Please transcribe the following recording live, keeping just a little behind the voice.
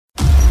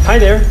Hi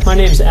there, my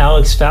name is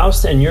Alex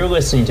Faust, and you're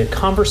listening to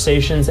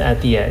Conversations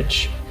at the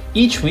Edge.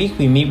 Each week,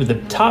 we meet with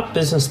a top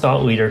business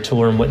thought leader to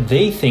learn what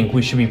they think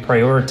we should be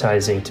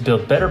prioritizing to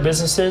build better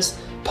businesses,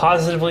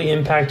 positively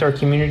impact our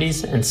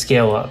communities, and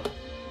scale up.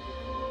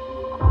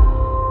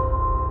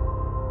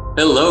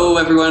 Hello,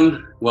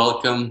 everyone.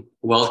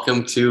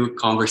 Welcome to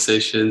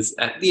Conversations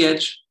at the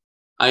Edge.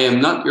 I am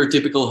not your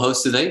typical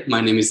host today.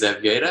 My name is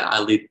Zev Gueira.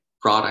 I lead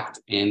product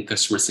and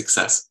customer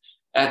success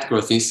at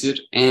Growth Institute.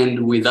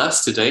 And with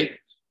us today,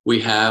 we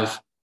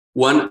have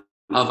one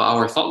of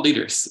our thought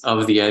leaders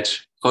of the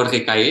Edge,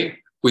 Jorge Calle,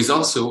 who is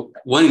also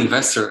one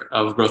investor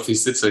of Growth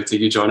Institute. So it's a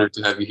huge honor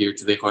to have you here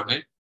today,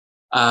 Jorge.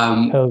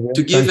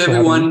 To give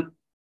everyone,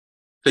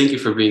 thank you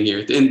for being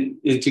here. And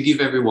to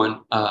give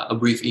everyone a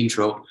brief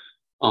intro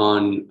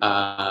on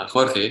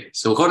Jorge.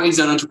 So Jorge is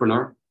an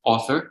entrepreneur,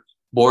 author,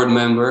 board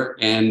member,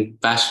 and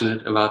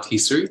passionate about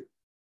history.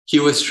 He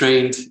was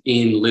trained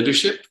in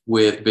leadership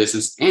with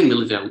business and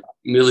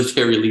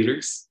military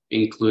leaders,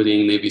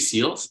 including Navy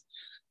SEALs.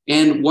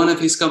 And one of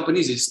his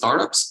companies is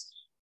Startops,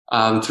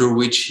 through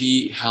which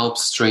he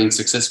helps train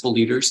successful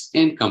leaders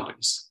and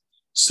companies.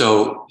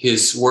 So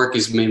his work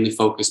is mainly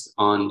focused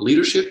on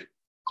leadership,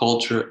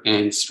 culture,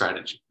 and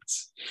strategy.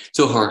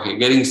 So Jorge,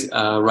 getting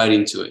right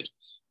into it.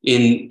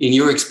 In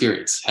your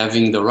experience,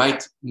 having the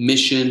right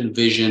mission,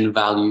 vision,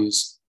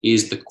 values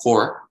is the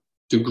core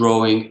to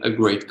growing a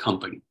great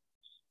company.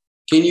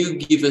 Can you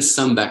give us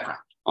some background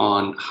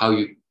on how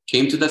you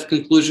came to that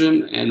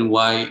conclusion and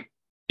why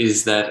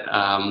is that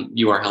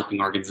you are helping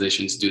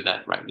organizations do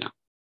that right now?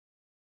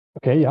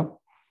 Okay, yeah.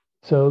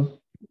 So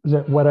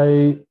what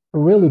I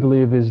really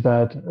believe is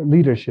that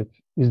leadership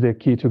is the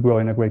key to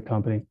growing a great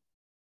company.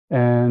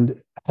 And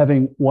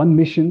having one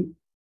mission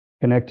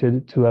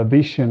connected to a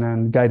vision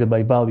and guided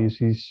by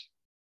values is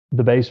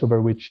the base over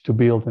which to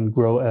build and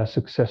grow a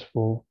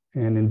successful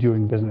and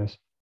enduring business.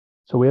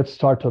 So we at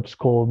Startops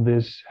call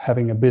this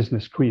having a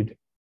business creed,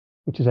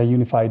 which is a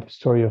unified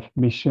story of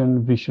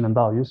mission, vision, and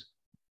values.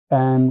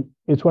 And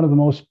it's one of the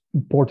most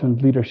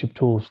important leadership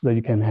tools that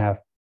you can have.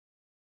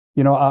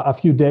 You know, a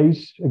few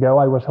days ago,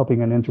 I was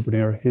helping an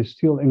entrepreneur. He's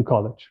still in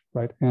college,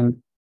 right?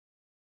 And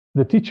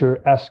the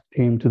teacher asked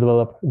him to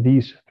develop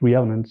these three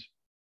elements.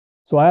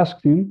 So I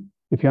asked him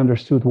if he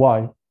understood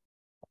why.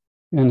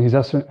 And his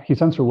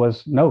answer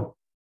was no.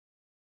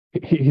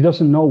 He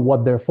doesn't know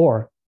what they're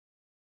for.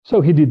 So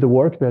he did the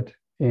work, but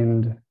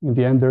in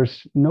the end,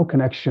 there's no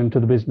connection to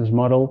the business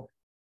model,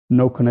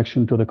 no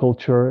connection to the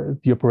culture,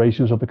 the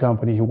operations of the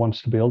company he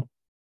wants to build.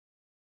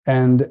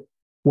 And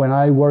when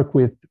I work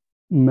with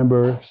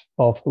members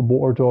of a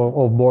board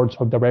or of boards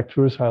of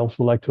directors, I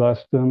also like to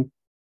ask them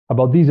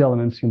about these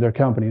elements in their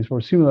companies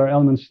or similar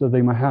elements that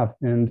they might have.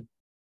 And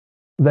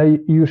they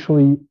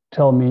usually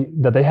tell me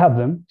that they have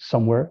them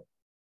somewhere.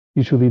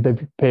 Usually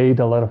they've paid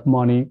a lot of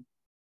money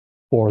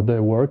for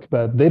their work,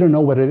 but they don't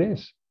know what it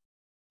is.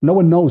 No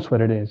one knows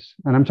what it is.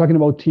 And I'm talking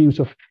about teams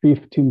of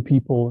 15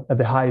 people at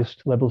the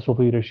highest levels of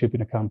leadership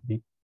in a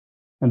company.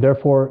 And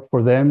therefore,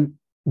 for them,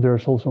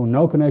 there's also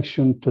no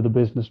connection to the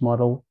business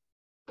model,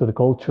 to the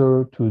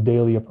culture, to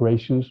daily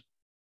operations.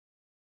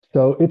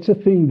 So it's a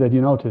thing that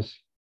you notice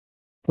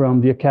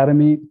from the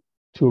academy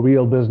to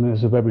real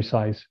business of every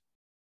size.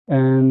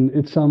 And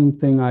it's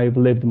something I've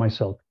lived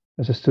myself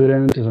as a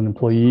student, as an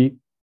employee,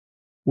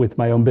 with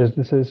my own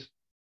businesses.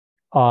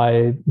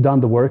 I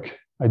did the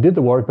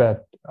work,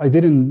 but I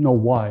didn't know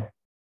why.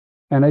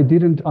 And I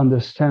didn't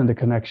understand the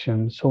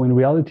connection. So in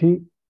reality,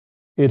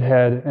 it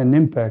had an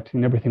impact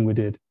in everything we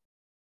did.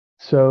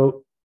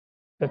 So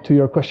to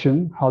your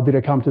question, how did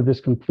I come to this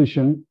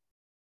conclusion?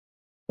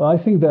 Well, I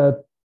think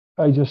that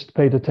I just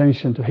paid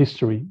attention to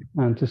history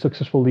and to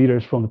successful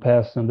leaders from the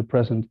past and the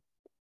present.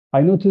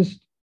 I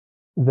noticed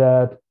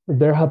that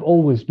there have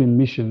always been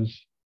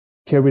missions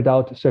carried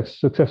out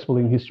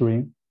successfully in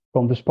history,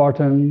 from the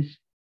Spartans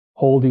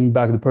holding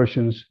back the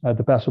Persians at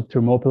the Pass of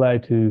Thermopylae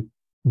to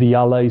the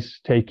Allies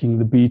taking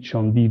the beach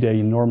on D-Day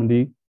in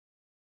Normandy.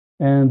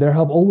 And there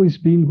have always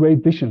been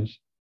great visions,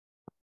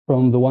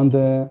 from the one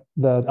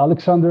that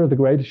Alexander the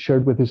Great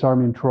shared with his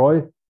army in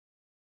Troy,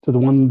 to the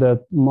one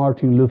that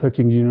Martin Luther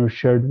King Jr.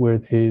 shared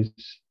at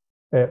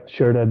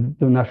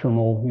the National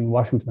Mall in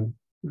Washington.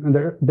 And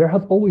there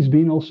have always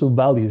been also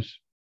values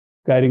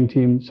guiding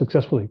teams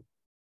successfully,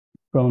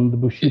 from the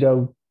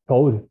Bushido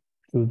Code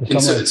to the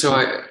Samurai. So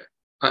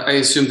I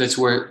assume that's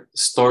where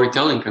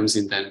storytelling comes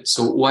in then.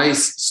 So why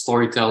is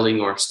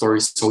storytelling or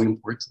stories so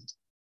important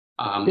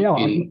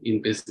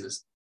in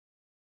business?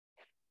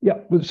 Yeah,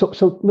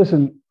 so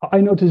listen,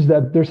 I noticed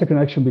that there's a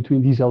connection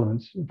between these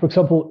elements. For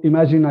example,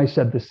 imagine I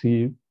said this to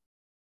you.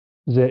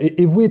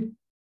 If we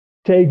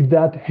take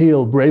that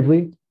hill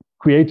bravely,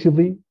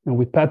 creatively, and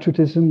with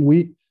patriotism,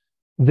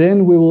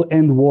 then we will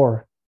end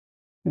war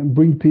and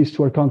bring peace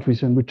to our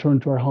countries and return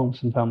to our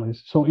homes and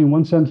families. So in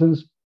one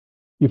sentence,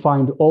 you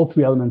find all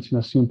three elements in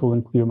a simple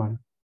and clear manner.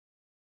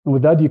 And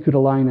with that, you could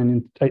align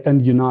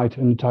and unite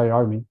an entire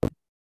army.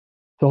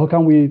 So how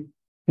come we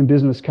in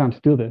business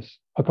can't do this?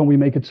 How can we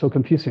make it so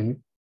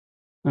confusing?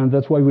 And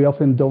that's why we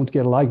often don't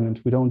get alignment.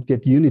 We don't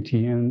get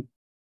unity. And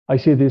I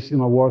see this in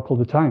my work all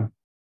the time,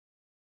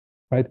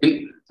 right?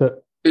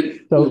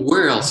 So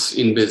where else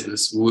in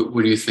business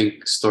would you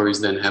think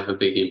stories then have a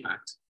big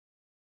impact?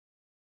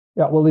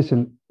 Yeah, well,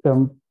 listen,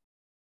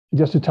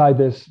 just to tie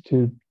this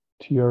to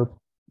your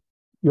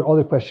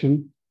other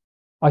question,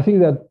 I think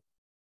that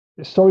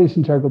story is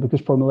integral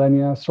because for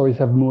millennia, stories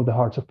have moved the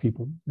hearts of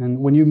people. And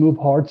when you move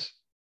hearts,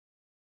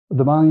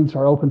 the minds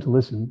are open to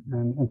listen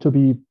and to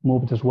be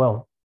moved as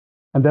well.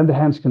 And then the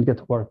hands can get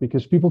to work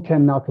because people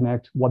can now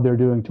connect what they're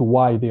doing to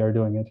why they are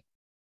doing it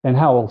and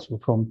how also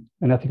from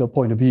an ethical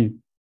point of view.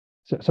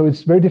 So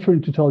it's very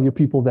different to tell your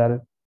people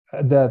that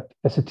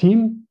as a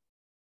team,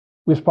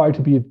 we aspire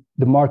to be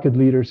the market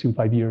leaders in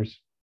 5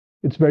 years.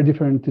 It's very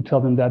different to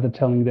tell them that than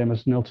telling them,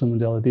 as Nelson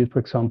Mandela did, for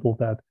example,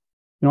 that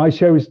I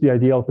cherish the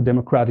idea of a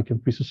democratic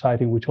and free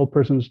society in which all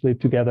persons live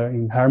together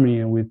in harmony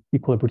and with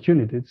equal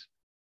opportunities.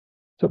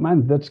 So,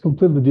 man, that's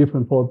completely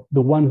different for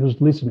the one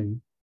who's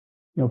listening,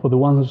 for the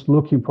one who's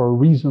looking for a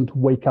reason to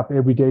wake up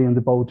every day and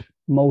devote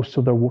most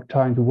of their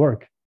time to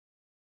work.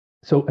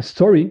 So a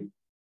story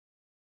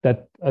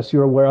that, as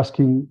you're aware,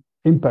 asking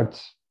impacts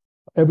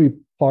every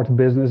part of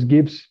business,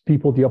 gives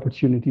people the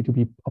opportunity to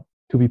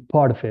be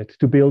part of it,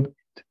 to build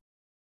it,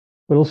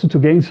 but also to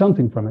gain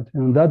something from it.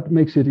 And that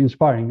makes it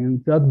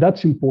inspiring. And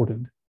that's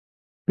important,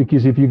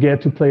 because if you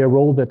get to play a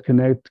role that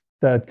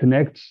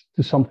connects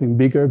to something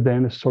bigger,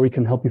 then a story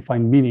can help you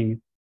find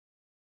meaning.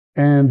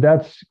 And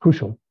that's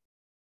crucial.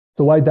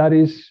 So why that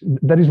is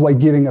why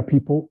giving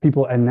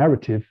people a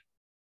narrative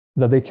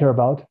that they care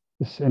about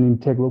is an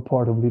integral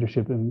part of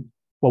leadership. And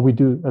what we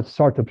do at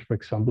startups, for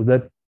example,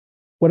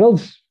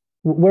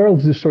 where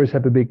else do stories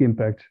have a big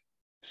impact?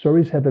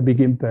 Stories have a big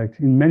impact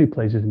in many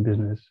places in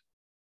business.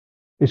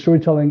 A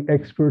storytelling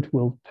expert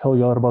will tell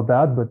you a lot about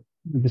that, but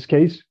in this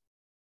case,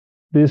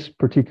 this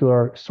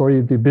particular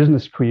story, the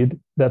business creed,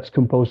 that's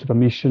composed of a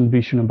mission,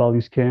 vision, and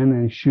values can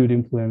and should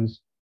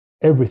influence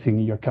everything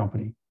in your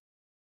company.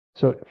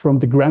 So from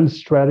the grand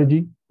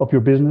strategy of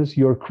your business,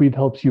 your creed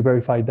helps you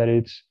verify that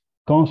it's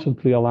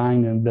constantly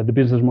aligned and that the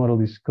business model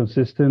is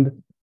consistent.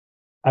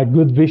 A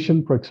good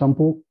vision, for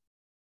example,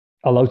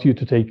 allows you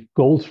to take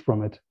goals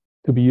from it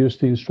to be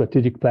used in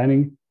strategic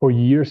planning for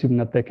years, if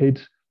not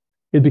decades.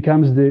 It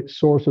becomes the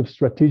source of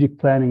strategic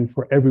planning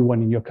for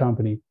everyone in your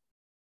company.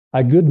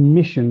 A good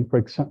mission,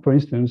 for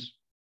instance,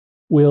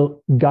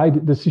 will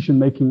guide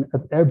decision-making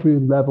at every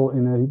level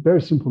in a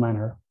very simple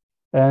manner.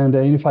 And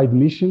a unified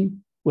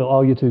mission will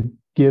allow you to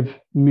give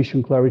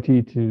mission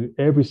clarity to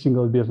every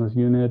single business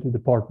unit,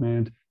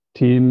 department,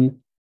 team,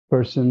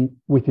 person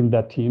within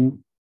that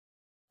team,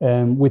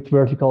 and with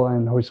vertical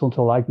and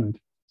horizontal alignment.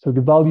 So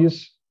the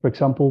values, for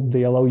example,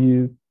 they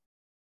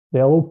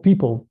allow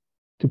people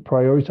to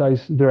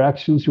prioritize their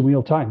actions in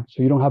real time.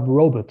 So you don't have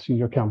robots in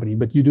your company,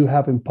 but you do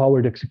have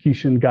empowered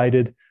execution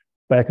guided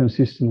by a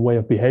consistent way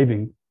of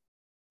behaving.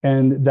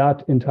 And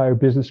that entire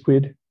business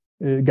grid,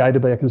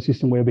 guided by a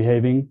consistent way of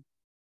behaving,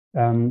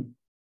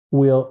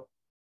 will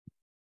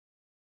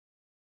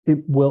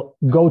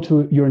go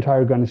to your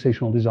entire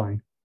organizational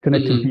design,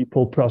 connecting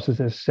people,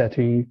 processes,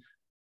 setting.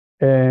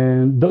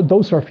 And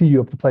those are a few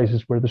of the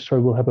places where the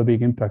story will have a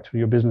big impact on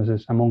your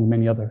businesses, among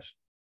many others.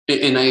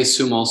 And I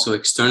assume also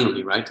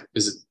externally, right?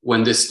 Because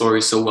when this story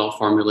is so well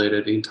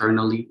formulated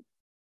internally,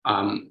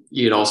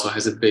 it also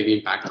has a big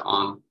impact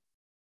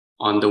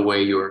on the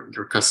way your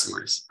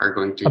customers are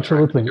going to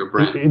interact with your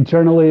brand.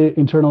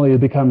 Internally, it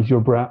becomes your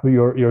brand,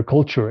 your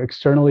culture.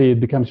 Externally, it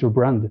becomes your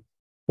brand.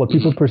 What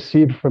people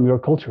perceive from your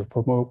culture,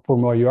 from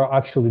what you are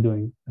actually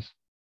doing.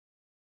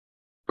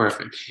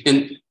 Perfect.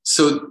 And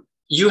so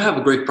you have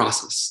a great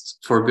process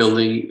for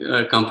building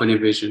a company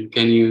vision.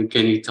 Can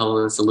you tell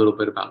us a little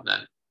bit about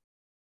that?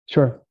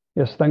 Sure.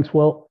 Yes, thanks.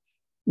 Well,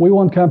 we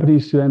want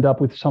companies to end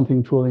up with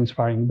something truly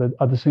inspiring, but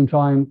at the same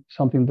time,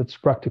 something that's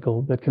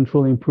practical, that can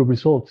truly improve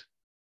results.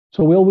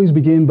 So we always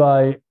begin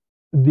by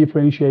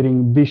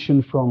differentiating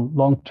vision from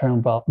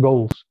long-term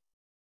goals,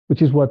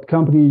 which is what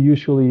companies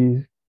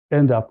usually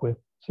end up with.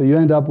 So you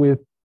end up with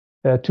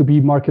to be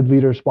market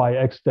leaders by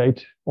X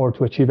date, or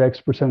to achieve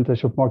X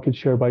percentage of market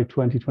share by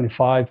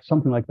 2025,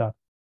 something like that.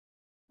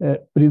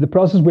 But in the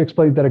process, we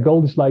explained that a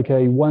goal is like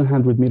a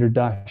 100-meter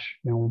dash.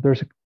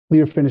 There's a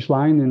clear finish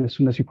line, and as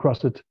soon as you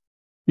cross it,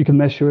 you can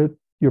measure it,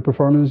 your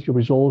performance, your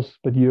results.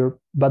 But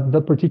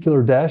that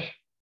particular dash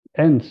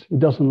ends. It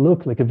doesn't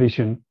look like a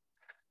vision,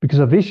 because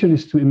a vision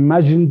is to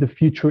imagine the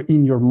future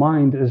in your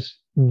mind as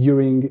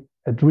during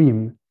a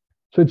dream.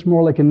 So it's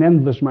more like an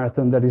endless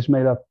marathon that is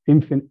made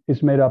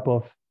up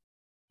of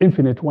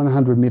infinite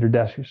 100-meter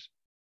dashes.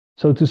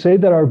 So to say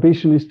that our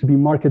vision is to be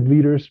market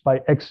leaders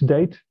by X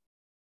date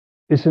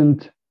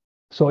isn't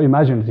so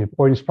imaginative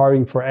or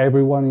inspiring for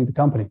everyone in the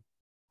company.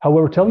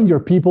 However, telling your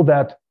people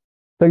that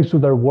thanks to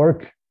their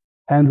work,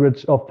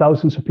 hundreds of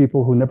thousands of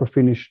people who never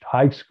finished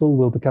high school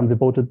will become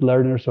devoted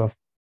learners of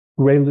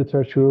great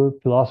literature,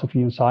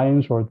 philosophy, and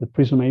science, or the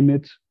Prism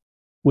Amids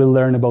will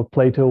learn about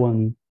Plato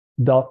and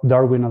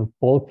Darwin and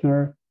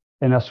Faulkner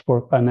and ask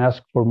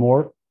for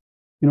more.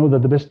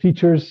 That the best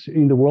teachers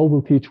in the world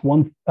will teach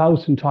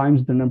 1,000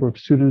 times the number of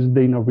students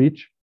they now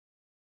reach.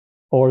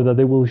 or that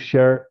they will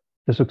share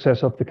the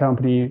success of the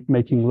company,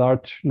 making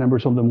large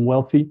numbers of them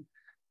wealthy.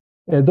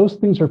 Those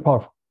things are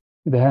powerful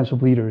in the hands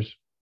of leaders.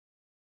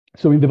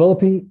 So in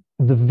developing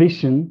the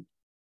vision,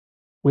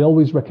 we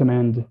always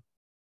recommend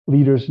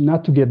leaders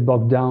not to get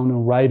bogged down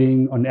on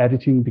writing, on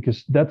editing,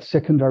 because that's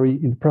secondary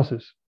in the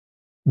process.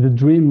 The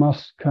dream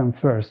must come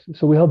first.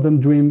 So we help them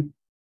dream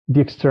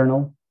the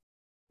external.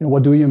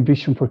 What do we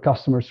envision for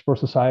customers, for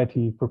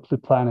society, for the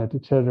planet,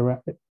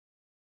 etc.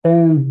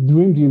 And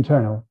dream the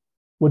internal.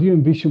 What do you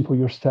envision for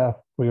your staff,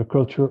 for your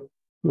culture,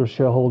 your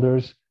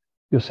shareholders,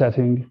 your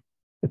setting,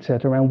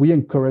 etc. And we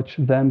encourage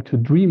them to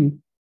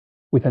dream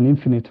with an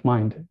infinite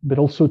mind, but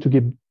also to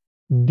give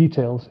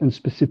details and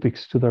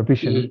specifics to their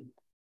vision.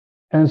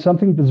 Mm-hmm. And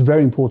something that's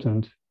very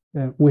important,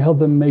 we help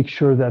them make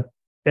sure that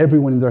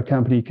everyone in their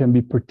company can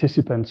be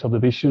participants of the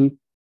vision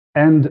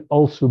and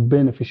also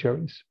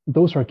beneficiaries.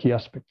 Those are key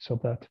aspects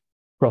of that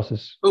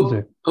process.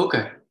 Oh,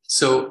 okay.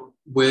 So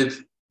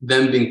with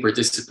them being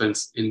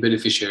participants and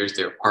beneficiaries,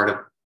 they're part of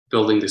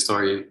building the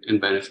story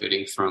and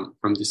benefiting from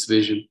this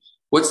vision.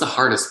 What's the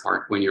hardest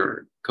part when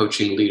you're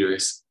coaching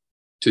leaders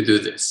to do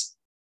this,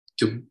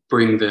 to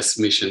bring this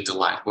mission to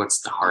life?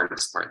 What's the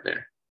hardest part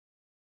there?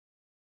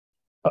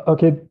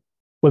 Okay.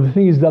 Well, the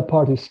thing is that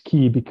part is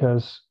key,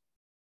 because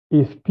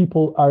if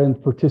people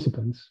aren't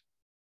participants,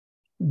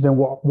 then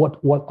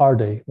what are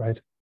they, right?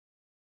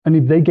 And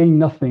if they gain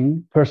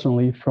nothing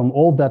personally from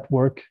all that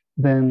work,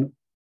 then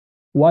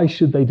why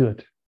should they do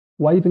it?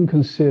 Why even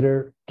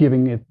consider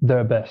giving it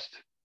their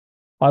best?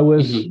 I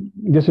was,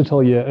 just to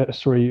tell you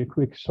a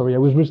quick story, I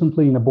was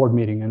recently in a board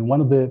meeting, and one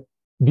of the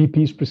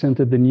VPs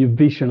presented the new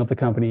vision of the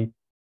company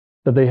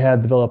that they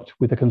had developed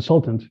with a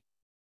consultant.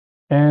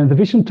 And the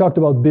vision talked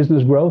about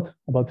business growth,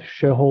 about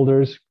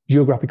shareholders,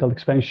 geographical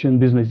expansion,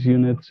 business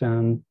units,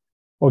 and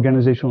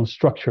organizational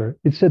structure.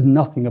 It said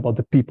nothing about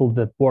the people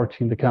that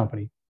worked in the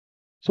company.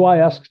 So I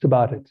asked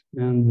about it,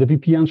 and the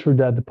VP answered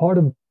that the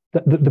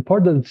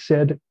part that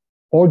said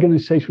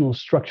organizational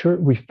structure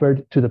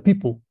referred to the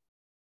people.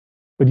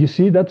 But you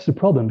see, that's the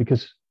problem,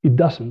 because it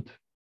doesn't.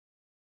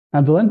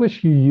 And the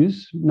language you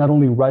use, not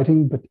only in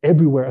writing, but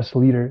everywhere as a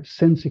leader,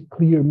 sends a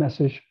clear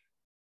message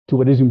to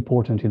what is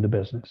important in the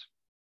business.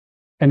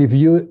 And if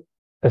you,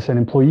 as an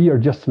employee, are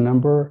just a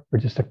number or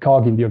just a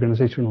cog in the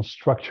organizational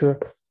structure,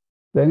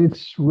 then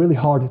it's really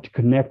hard to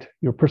connect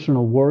your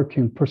personal work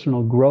and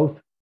personal growth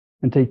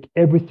and take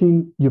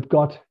everything you've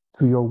got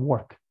to your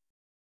work.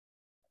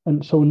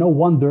 And so no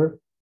wonder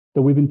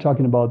that we've been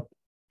talking about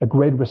a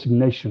great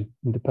resignation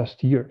in the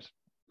past years.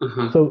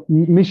 So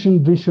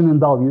mission, vision, and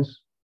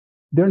values,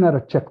 they're not a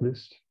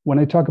checklist. When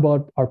I talk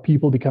about our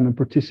people becoming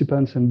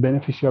participants and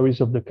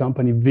beneficiaries of the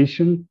company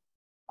vision,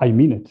 I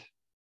mean it.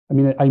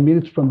 I mean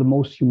it from the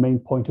most humane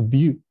point of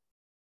view.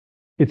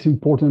 It's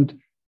important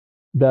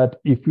that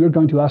if we're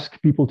going to ask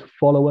people to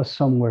follow us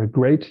somewhere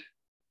great,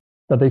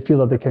 that they feel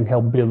that they can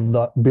help build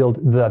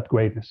that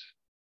greatness.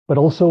 But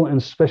also,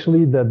 and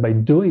especially, that by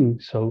doing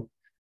so,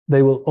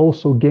 they will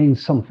also gain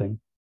something,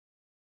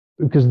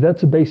 because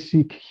that's a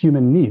basic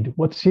human need.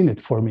 What's in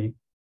it for me?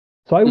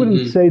 So I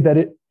wouldn't say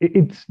that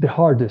it's the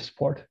hardest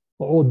part,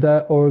 or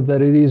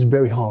that it is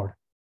very hard.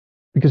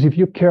 Because if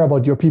you care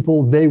about your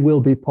people, they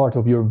will be part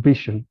of your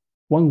vision,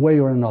 one way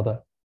or another.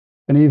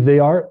 And if they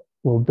are,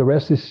 well, the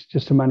rest is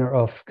just a matter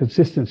of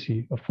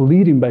consistency, of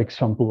leading by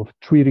example, of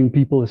treating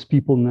people as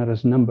people, not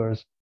as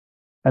numbers,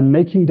 and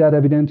making that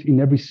evident in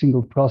every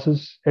single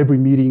process, every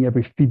meeting,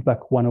 every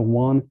feedback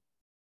one-on-one.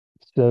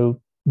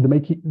 So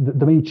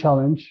the main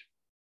challenge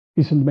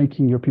isn't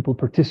making your people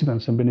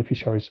participants and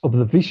beneficiaries of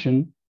the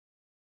vision,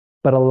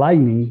 but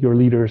aligning your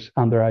leaders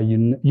under a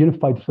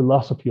unified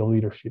philosophy of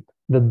leadership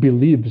that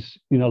believes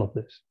in all of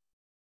this.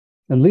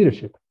 And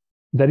leadership,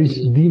 that is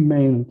the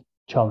main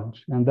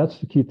challenge, and that's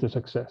the key to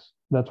success.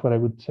 That's what I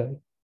would say.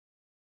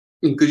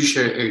 And could you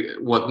share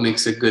what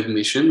makes a good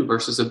mission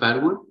versus a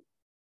bad one?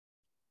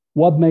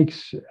 What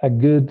makes a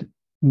good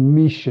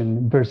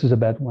mission versus a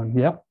bad one?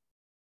 Yeah.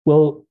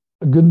 Well,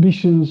 good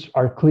missions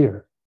are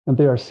clear and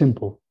they are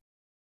simple,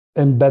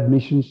 and bad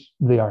missions,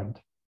 they aren't.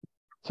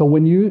 So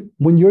when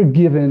you're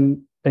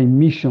given a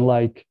mission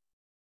like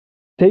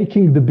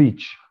taking the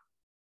beach,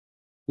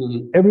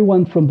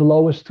 everyone from the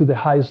lowest to the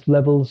highest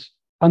levels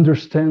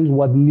understands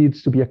what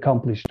needs to be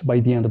accomplished by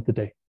the end of the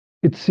day.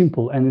 It's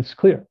simple and it's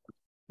clear.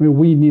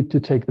 We need to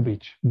take the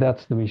beach.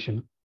 That's the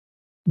mission.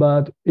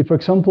 But if, for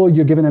example,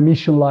 you're given a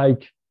mission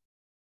like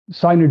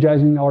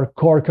synergizing our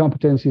core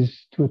competencies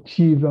to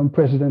achieve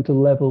unprecedented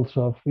levels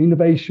of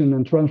innovation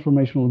and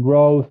transformational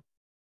growth,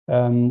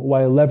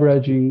 while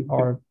leveraging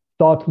our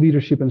thought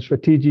leadership and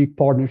strategic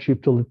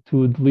partnership to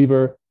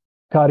deliver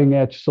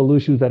cutting-edge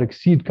solutions that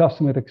exceed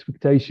customer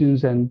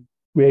expectations and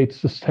create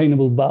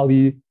sustainable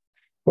value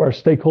for our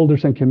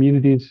stakeholders and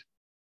communities.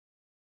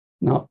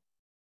 Now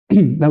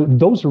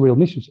those are real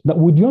missions. Now,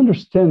 would you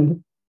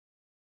understand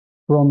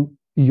from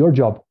your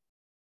job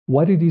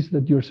what it is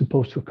that you're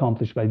supposed to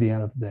accomplish by the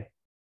end of the day?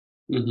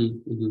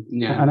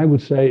 Yeah. And I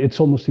would say it's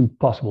almost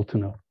impossible to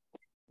know.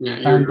 Yeah,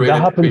 you're great that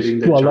at happens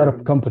creating to a that lot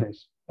of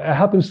companies. It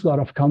happens to a lot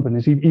of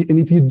companies. And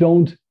if you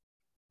don't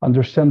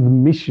understand the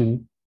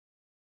mission,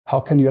 how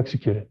can you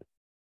execute it?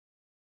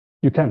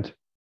 You can't.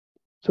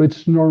 So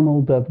it's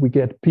normal that we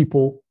get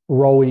people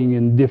rowing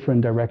in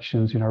different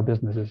directions in our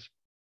businesses.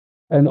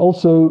 And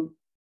also,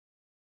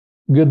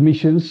 good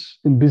missions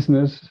in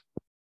business,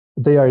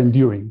 they are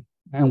enduring.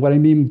 And what I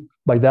mean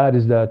by that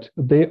is that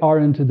they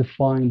aren't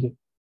defined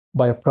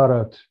by a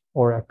product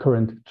or a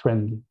current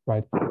trend,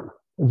 right?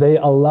 They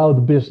allow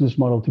the business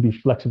model to be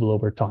flexible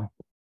over time.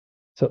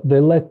 So they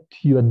let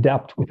you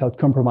adapt without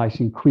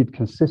compromising create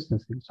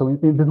consistency. So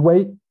in that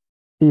way,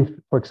 if,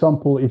 for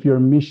example, if your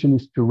mission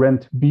is to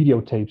rent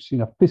videotapes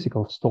in a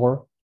physical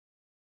store,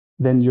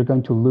 then you're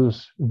going to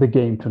lose the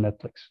game to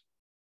Netflix,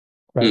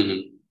 right?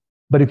 Mm-hmm.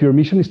 But if your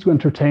mission is to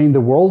entertain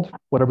the world,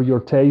 whatever your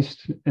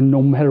taste, and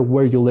no matter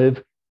where you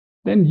live,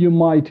 then you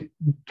might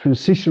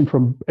transition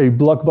from a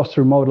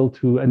Blockbuster model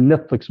to a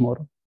Netflix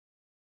model.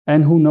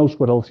 And who knows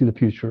what else in the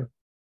future.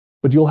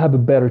 But you'll have a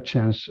better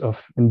chance of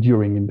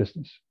enduring in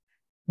business.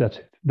 That's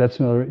it. That's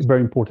another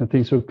very important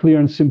thing. So clear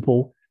and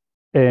simple,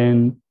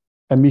 and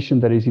a mission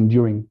that is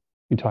enduring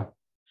in time.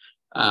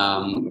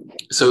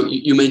 So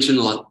you mentioned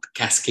a lot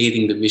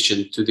cascading the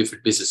mission to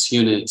different business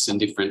units and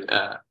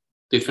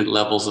different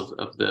levels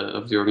of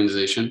the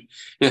organization.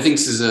 And I think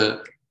this is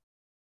a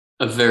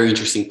very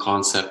interesting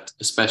concept,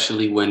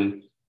 especially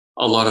when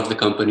a lot of the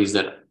companies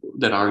that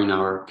are in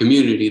our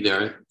community,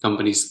 there are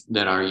companies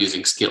that are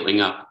using scaling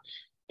up.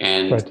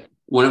 And right.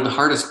 One of the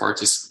hardest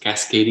parts is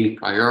cascading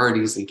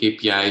priorities and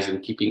KPIs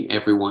and keeping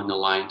everyone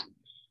aligned.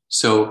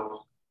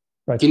 So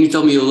right. Can you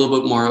tell me a little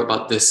bit more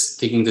about this,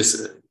 taking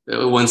this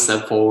one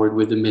step forward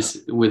with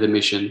the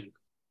mission?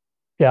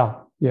 Yeah,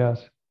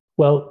 yes.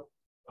 Well,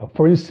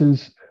 for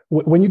instance,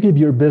 when you give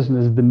your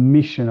business the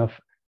mission of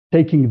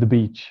taking the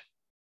beach,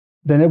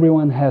 then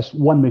everyone has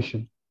one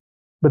mission.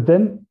 But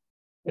then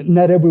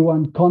not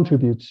everyone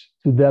contributes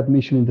to that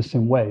mission in the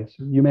same way.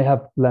 So you may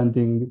have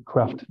landing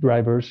craft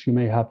drivers, you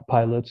may have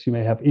pilots, you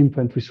may have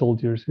infantry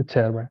soldiers,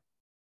 etc.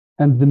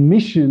 And the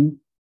mission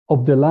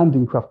of the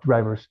landing craft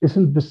drivers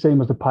isn't the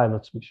same as the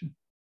pilot's mission.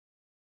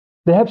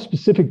 They have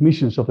specific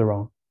missions of their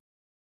own.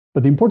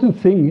 But the important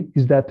thing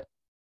is that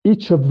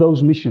each of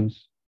those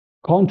missions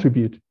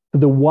contribute to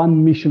the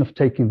one mission of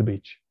taking the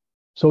beach.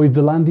 So if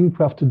the landing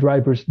craft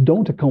drivers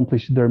don't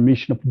accomplish their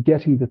mission of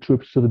getting the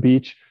troops to the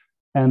beach,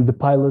 and the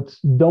pilots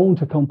don't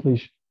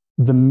accomplish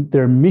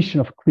their mission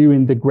of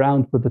clearing the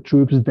ground for the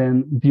troops,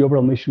 then the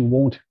overall mission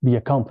won't be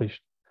accomplished.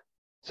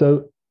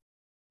 So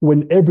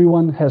when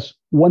everyone has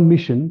one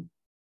mission,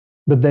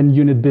 but then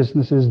unit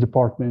businesses,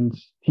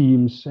 departments,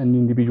 teams, and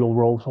individual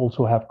roles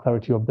also have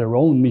clarity of their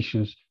own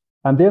missions,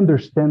 and they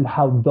understand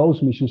how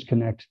those missions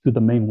connect to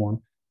the main one,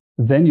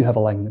 then you have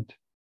alignment.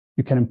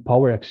 You can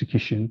empower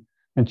execution,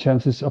 and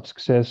chances of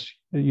success,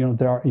 they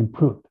are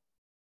improved.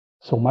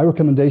 So my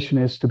recommendation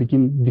is to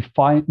begin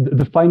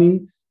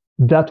defining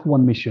that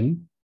one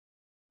mission,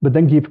 but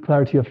then give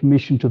clarity of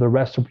mission to the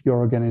rest of your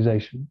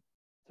organization,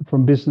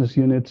 from business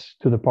units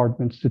to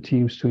departments to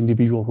teams to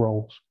individual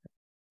roles.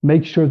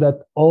 Make sure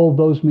that all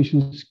those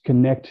missions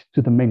connect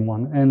to the main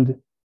one, and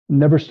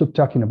never stop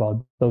talking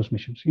about those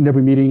missions in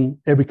every meeting,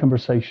 every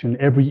conversation,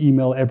 every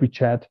email, every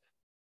chat,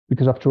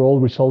 because after all,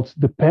 results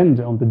depend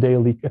on the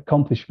daily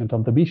accomplishment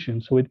of the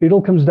mission. So it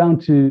all comes down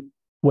to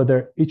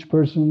whether each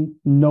person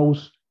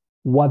knows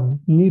what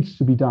needs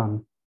to be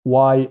done,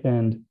 why,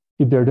 and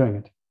if they're doing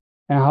it,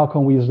 and how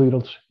can we as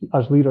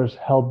leaders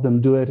help them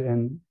do it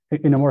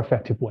in a more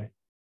effective way,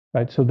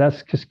 right? So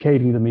that's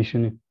cascading the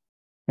mission,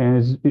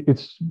 and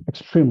it's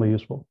extremely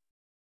useful.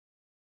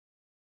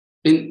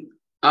 And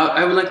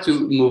I would like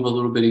to move a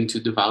little bit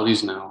into the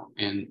values now.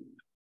 And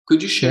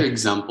could you share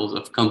examples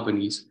of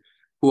companies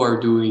who are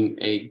doing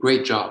a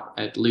great job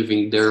at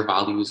living their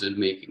values and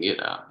making it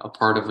a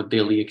part of a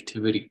daily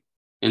activity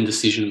and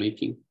decision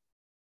making?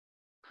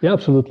 Yeah,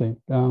 absolutely.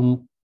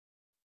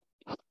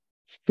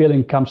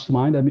 Feeling comes to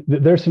mind. I mean,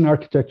 there's an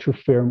architecture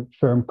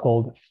firm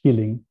called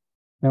Feeling,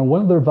 and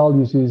one of their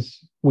values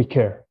is we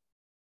care.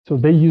 So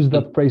they use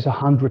that phrase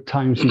 100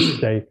 times each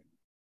day.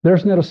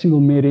 There's not a single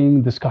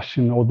meeting,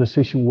 discussion, or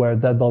decision where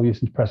that value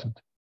isn't present.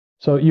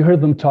 So you heard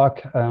them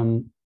talk.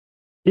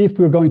 If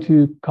we're going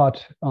to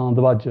cut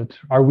the budget,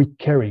 are we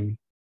caring?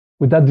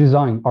 With that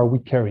design, are we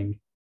caring?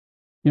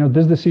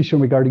 This decision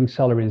regarding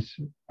salaries,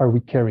 are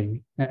we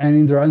caring? And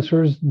in their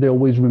answers, they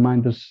always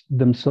remind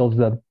themselves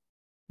that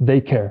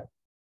they care.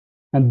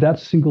 And that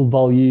single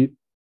value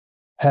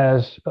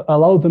has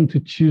allowed them to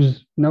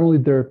choose not only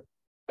their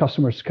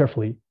customers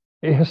carefully,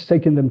 it has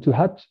taken them to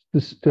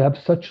have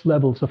such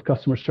levels of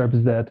customer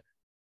service that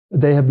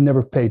they have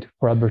never paid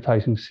for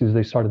advertising since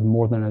they started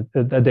more than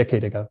a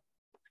decade ago.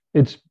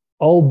 It's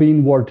all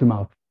been word to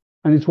mouth.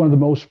 And it's one of the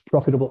most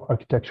profitable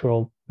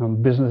architectural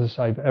businesses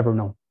I've ever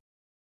known.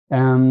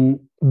 And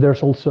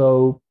there's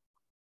Inveos.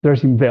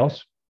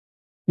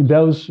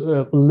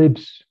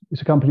 Inveos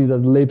is a company that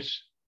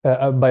lives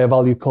by a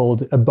value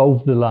called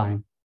above the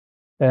line.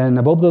 And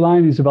above the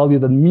line is a value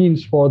that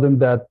means for them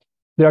that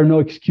there are no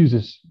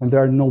excuses and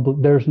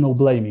there's no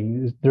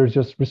blaming. There's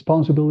just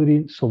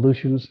responsibility,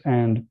 solutions,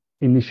 and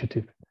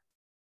initiative.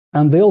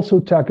 And they also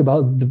talk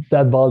about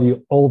that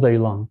value all day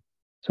long.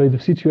 So if the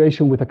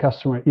situation with a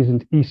customer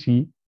isn't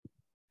easy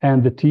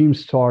and the team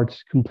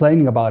starts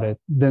complaining about it,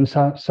 then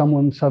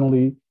someone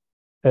suddenly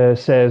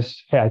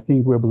says, hey, I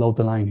think we're below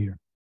the line here.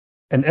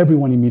 And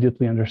everyone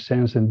immediately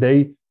understands and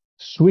they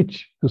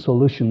switch to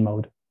solution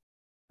mode.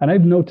 And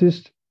I've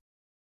noticed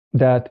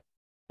that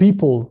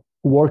people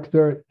who work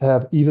there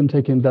have even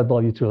taken that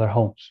value to their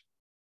homes.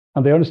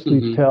 And they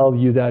honestly tell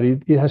you that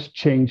it has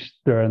changed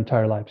their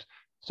entire lives.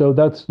 So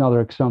that's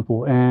another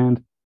example.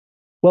 And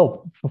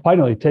well,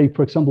 finally, take,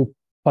 for example,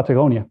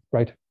 Patagonia,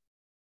 right?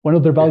 One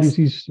of their values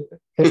is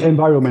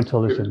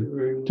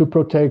environmentalism, to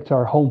protect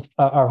our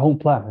home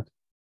planet.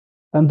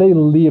 And they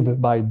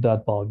live by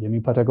that value. I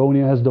mean,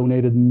 Patagonia has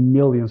donated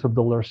millions of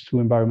dollars to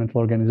environmental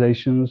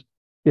organizations.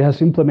 It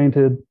has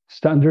implemented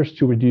standards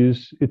to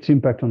reduce its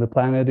impact on the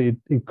planet. It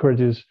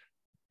encourages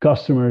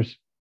customers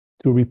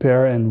to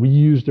repair and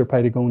reuse their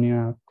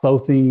Patagonia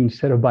clothing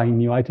instead of buying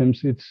new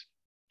items. It's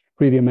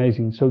pretty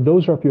amazing. So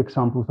those are a few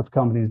examples of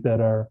companies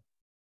that are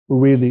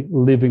really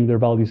living their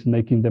values and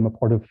making them a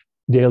part of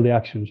daily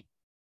actions.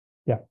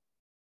 Yeah.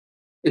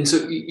 And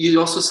so you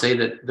also say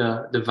that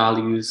the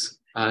values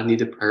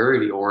need a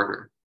priority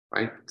order,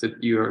 right?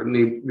 That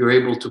you're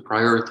able to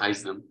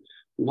prioritize them.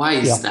 Why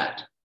is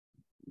that?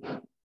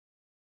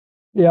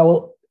 Yeah,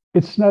 well,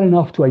 it's not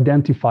enough to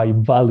identify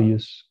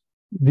values.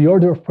 The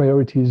order of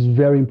priority is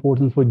very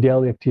important for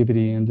daily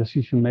activity and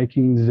decision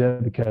making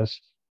because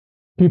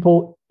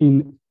people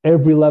in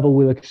every level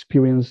will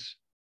experience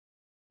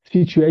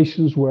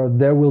situations where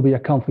there will be a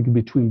conflict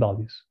between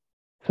values.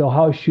 So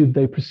how should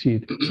they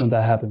proceed when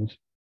that happens?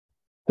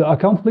 So a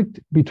conflict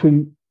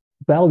between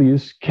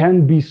values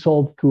can be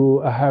solved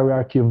through a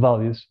hierarchy of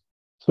values.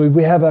 So if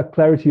we have a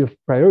clarity of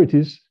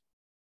priorities,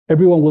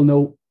 everyone will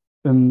know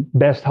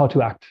best how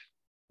to act.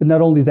 But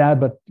not only that,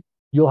 but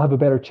you'll have a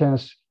better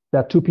chance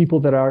that two people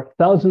that are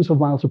thousands of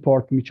miles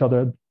apart from each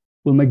other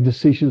will make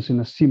decisions in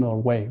a similar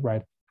way,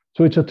 right?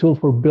 So it's a tool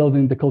for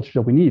building the culture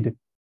that we need.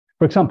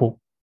 For example,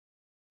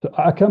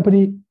 a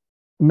company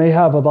may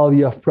have a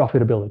value of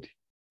profitability.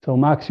 So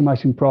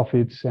maximizing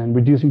profits and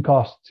reducing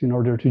costs in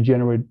order to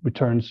generate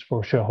returns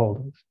for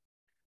shareholders.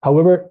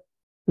 However,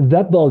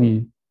 that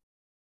value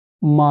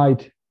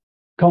might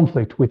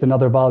conflict with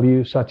another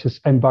value such as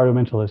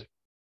environmentalism.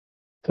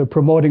 So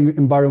promoting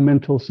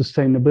environmental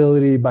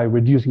sustainability by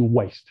reducing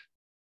waste.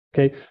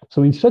 Okay,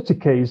 so in such a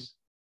case,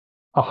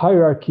 a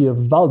hierarchy of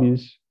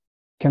values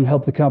can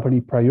help the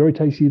company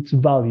prioritize its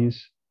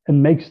values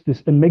and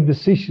make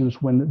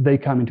decisions when they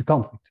come into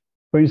conflict.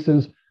 For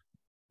instance,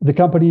 the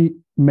company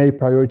may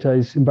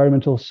prioritize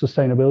environmental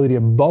sustainability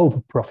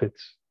above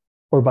profits,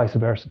 or vice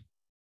versa.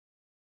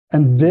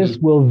 And this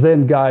will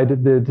then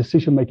guide the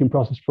decision-making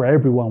process for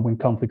everyone when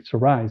conflicts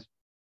arise.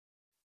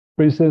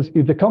 For instance,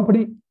 if the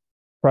company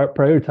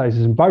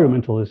prioritizes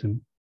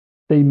environmentalism,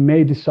 they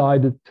may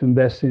decide to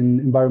invest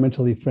in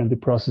environmentally friendly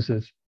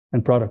processes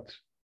and products.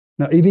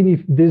 Now, even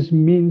if this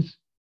means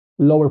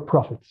lower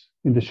profits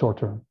in the short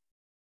term.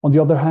 On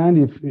the other hand,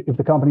 if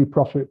the company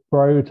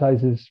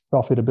prioritizes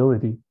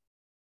profitability,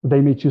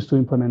 they may choose to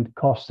implement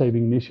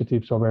cost-saving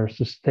initiatives over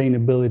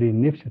sustainability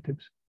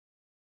initiatives.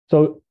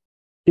 So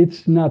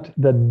it's not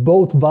that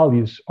both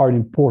values are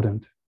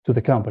important to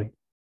the company.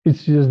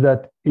 It's just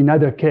that in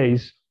either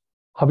case,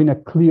 having a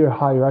clear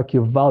hierarchy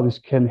of values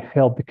can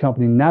help the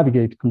company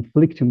navigate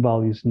conflicting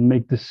values and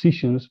make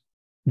decisions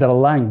that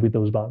align with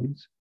those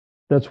values.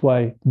 That's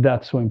why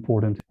that's so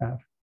important to have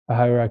a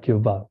hierarchy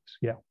of values.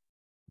 Yeah.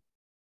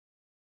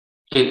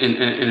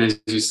 And as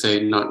you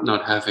say,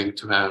 not having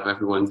to have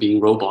everyone being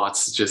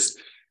robots, just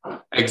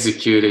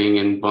executing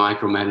and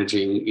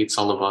micromanaging. It's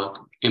all about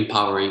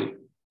empowering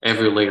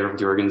every layer of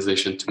the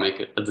organization to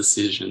make a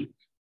decision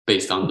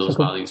based on those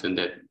values and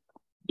that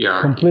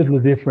hierarchy. Completely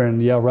different.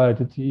 Yeah, right.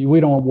 We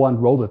don't want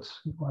robots.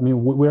 I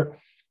mean, we're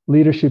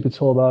leadership. It's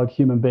all about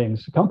human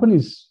beings.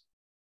 Companies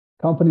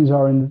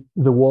are in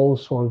the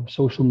walls or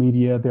social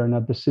media. They're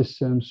not the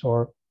systems,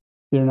 or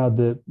they're not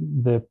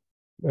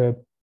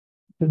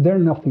they're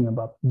nothing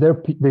about.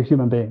 They're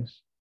human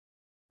beings,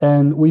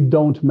 and we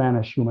don't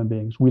manage human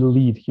beings. We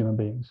lead human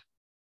beings.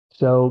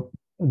 So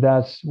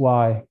that's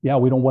why,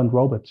 we don't want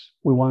robots.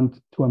 We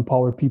want to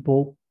empower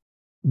people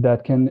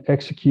that can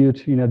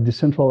execute in a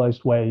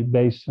decentralized way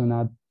based on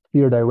a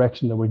clear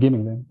direction that we're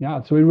giving them.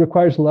 Yeah, so it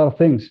requires a lot of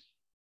things,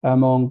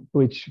 among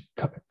which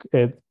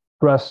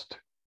trust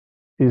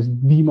is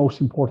the most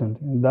important,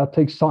 and that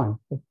takes time.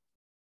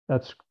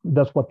 That's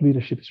what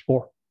leadership is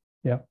for.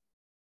 Yeah.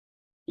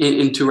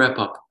 And to wrap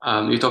up,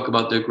 you talk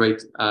about the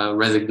great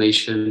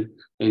resignation,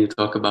 and you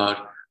talk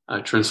about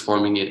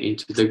transforming it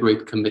into the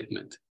great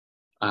commitment.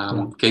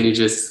 Can you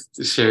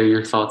just share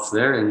your thoughts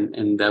there?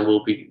 And that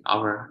will be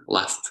our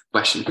last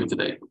question for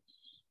today.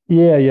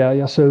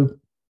 Yeah. So,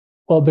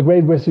 well, the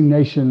great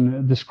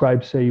resignation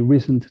describes a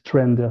recent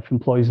trend of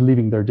employees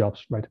leaving their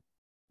jobs, right?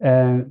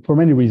 And for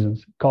many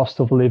reasons: cost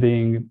of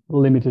living,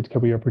 limited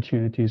career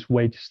opportunities,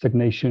 wage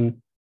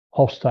stagnation,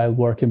 hostile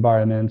work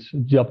environments,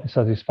 job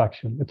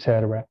dissatisfaction,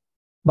 etc.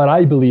 But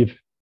I believe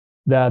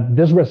that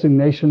this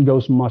resignation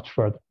goes much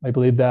further. I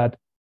believe that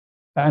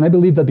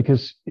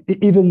because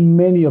even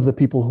many of the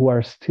people who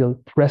are still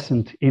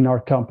present in our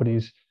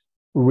companies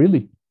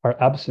really are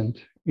absent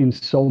in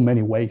so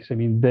many ways. I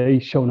mean, they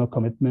show no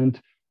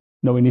commitment,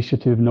 no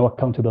initiative, no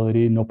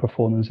accountability, no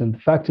performance. And the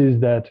fact is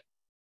that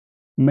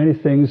many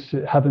things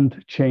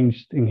haven't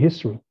changed in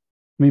history.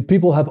 I mean,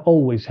 people have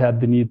always had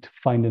the need to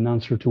find an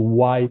answer to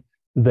why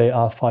they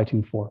are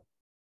fighting for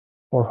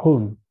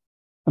whom.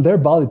 And they're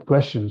valid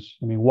questions.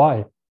 I mean,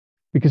 why?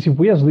 Because if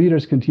we as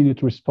leaders continue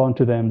to respond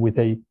to them with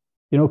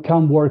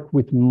come work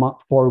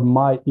for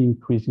my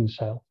increase in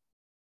sales,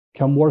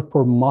 come work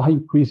for my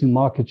increase in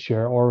market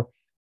share or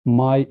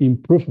my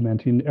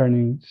improvement in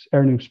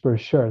earnings per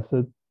share,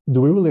 so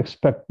do we really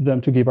expect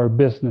them to give our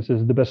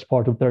businesses the best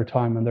part of their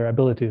time and their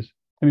abilities?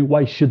 I mean,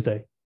 why should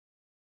they?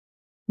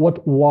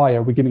 Why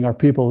are we giving our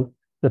people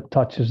that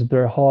touches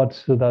their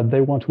hearts so that they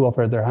want to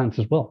offer their hands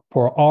as well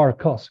for our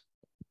cause?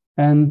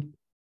 And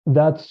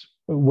that's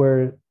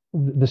where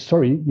the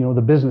story,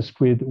 the business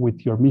creed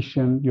with your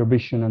mission, your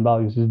vision, and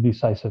values is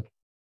decisive.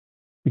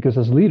 Because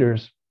as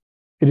leaders,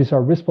 it is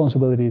our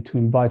responsibility to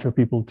invite our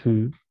people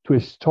to a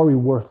story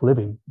worth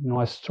living,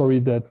 a story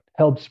that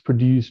helps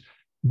produce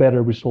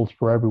better results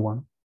for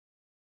everyone.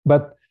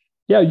 But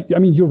yeah, I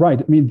mean, you're right.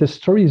 I mean, the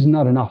story is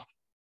not enough.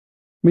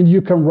 I mean,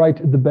 you can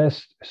write the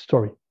best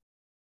story.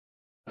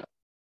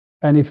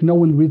 And if no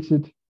one reads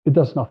it, it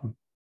does nothing.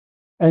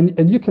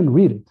 And you can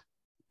read it.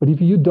 But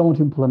if you don't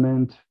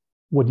implement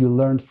what you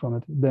learned from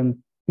it,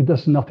 then it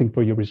does nothing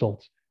for your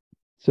results.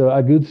 So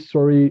a good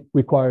story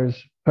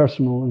requires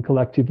personal and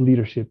collective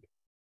leadership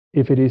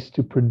if it is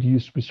to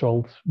produce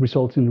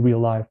results in real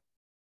life.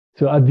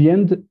 So at the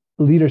end,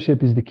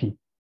 leadership is the key.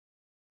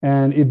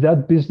 And if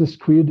that business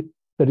creed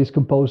that is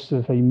composed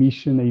of a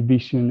mission, a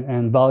vision,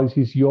 and values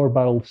is your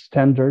battle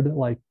standard,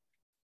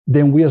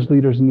 then we as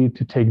leaders need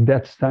to take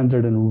that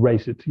standard and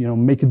raise it,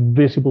 make it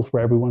visible for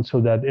everyone so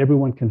that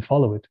everyone can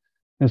follow it.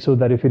 And so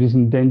that if it is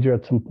in danger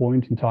at some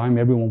point in time,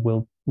 everyone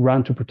will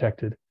run to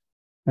protect it.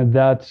 And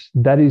that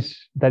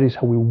is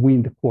how we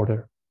win the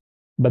quarter.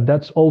 But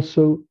that's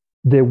also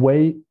the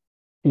way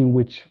in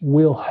which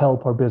we'll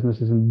help our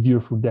businesses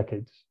endure for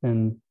decades.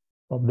 And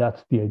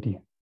that's the idea.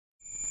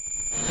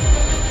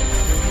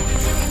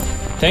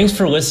 Thanks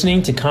for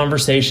listening to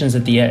Conversations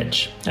at the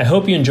Edge. I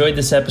hope you enjoyed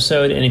this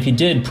episode, and if you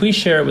did, please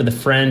share it with a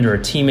friend or a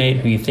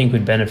teammate who you think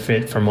would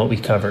benefit from what we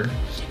covered.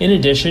 In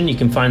addition, you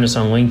can find us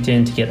on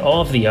LinkedIn to get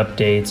all of the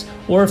updates,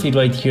 or if you'd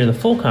like to hear the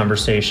full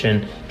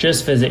conversation,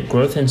 just visit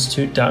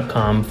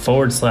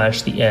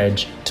growthinstitute.com/the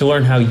edge to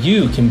learn how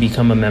you can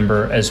become a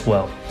member as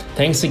well.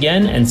 Thanks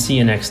again, and see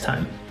you next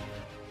time.